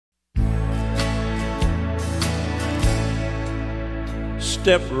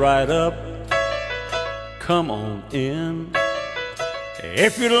step right up, come on in.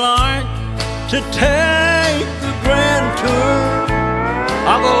 If you'd like to take the grand tour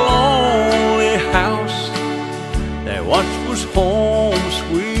of the lonely house that once was home,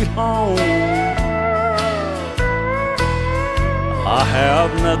 sweet home, I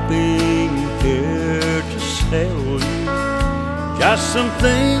have nothing here to sell you, just some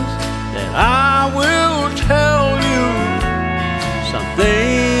things that I will tell you, some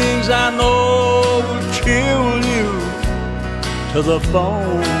things I know will chill you to the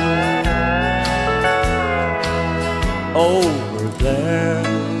bone. Over there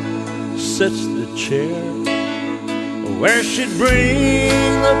sits the chair where she'd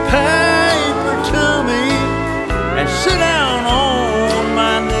bring the paper to me and sit down on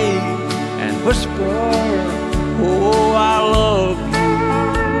my knee and whisper, oh, I love you.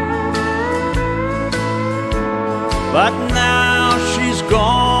 But now she's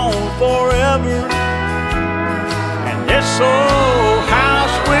gone forever, and this old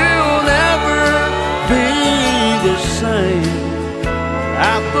house will never be the same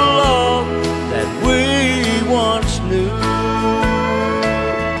after love that we once knew.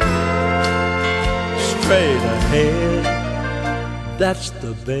 Straight ahead, that's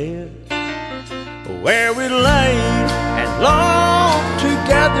the bed where we lay and love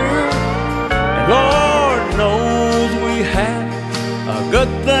together, and Lord knows we had a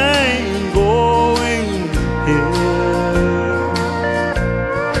good thing going here.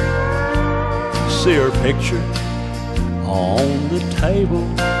 See her picture on the table,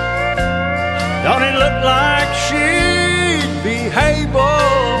 don't it look like she'd be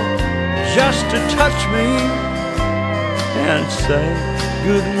able just to touch me and say,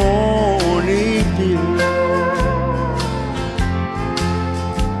 good morning, dear.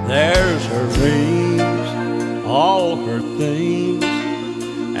 There's her rings, all her things,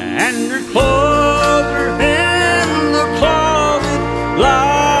 and her clothes